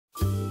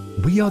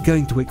we are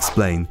going to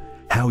explain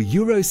how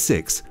Euro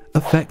 6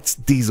 affects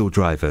diesel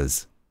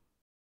drivers.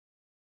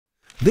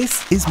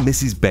 This is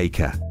Mrs.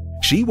 Baker.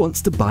 She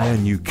wants to buy a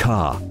new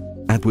car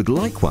and would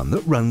like one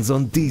that runs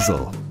on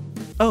diesel.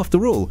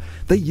 After all,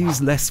 they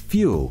use less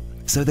fuel,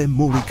 so they're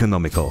more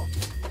economical.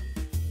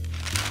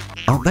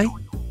 Aren't they?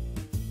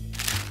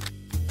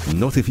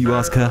 Not if you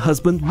ask her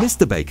husband,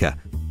 Mr. Baker.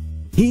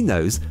 He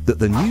knows that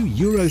the new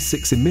Euro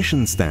 6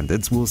 emission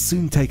standards will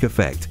soon take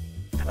effect,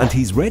 and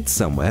he's read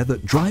somewhere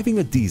that driving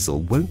a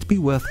diesel won't be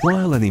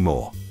worthwhile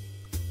anymore.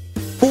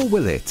 Or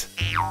will it?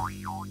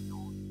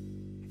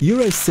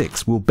 Euro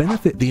 6 will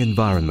benefit the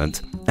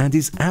environment and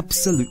is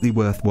absolutely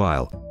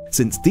worthwhile,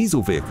 since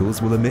diesel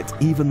vehicles will emit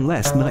even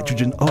less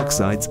nitrogen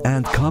oxides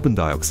and carbon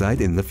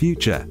dioxide in the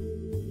future.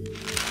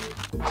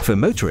 For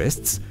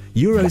motorists,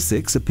 Euro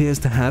 6 appears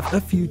to have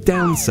a few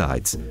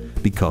downsides,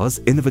 because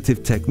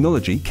innovative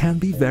technology can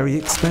be very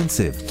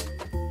expensive.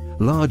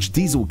 Large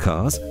diesel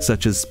cars,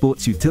 such as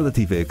sports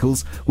utility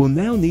vehicles, will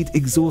now need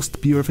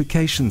exhaust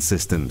purification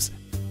systems.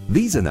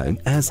 These are known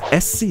as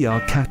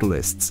SCR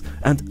catalysts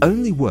and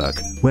only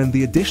work when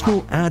the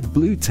additional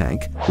AdBlue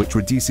tank, which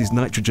reduces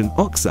nitrogen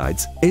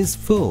oxides, is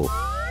full.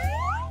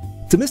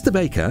 To Mr.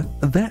 Baker,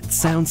 that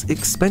sounds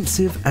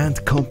expensive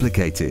and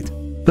complicated,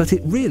 but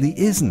it really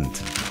isn't.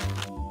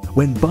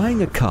 When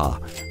buying a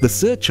car, the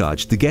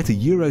surcharge to get a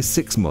Euro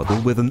 6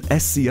 model with an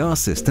SCR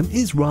system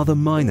is rather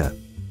minor,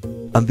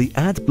 and the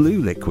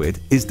AdBlue liquid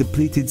is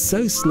depleted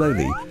so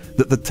slowly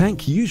that the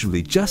tank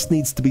usually just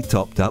needs to be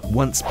topped up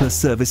once per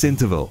service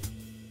interval,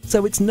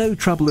 so it's no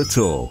trouble at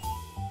all.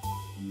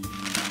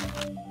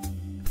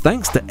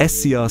 Thanks to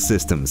SCR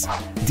systems,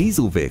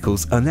 diesel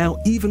vehicles are now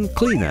even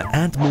cleaner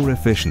and more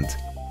efficient.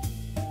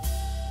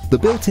 The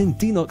built-in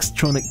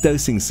Denoxtronic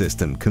dosing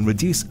system can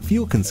reduce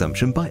fuel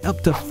consumption by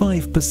up to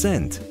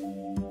 5%.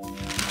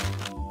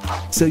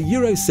 So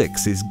Euro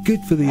 6 is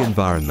good for the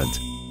environment,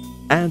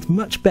 and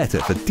much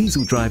better for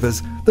diesel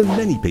drivers than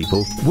many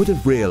people would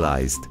have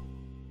realised.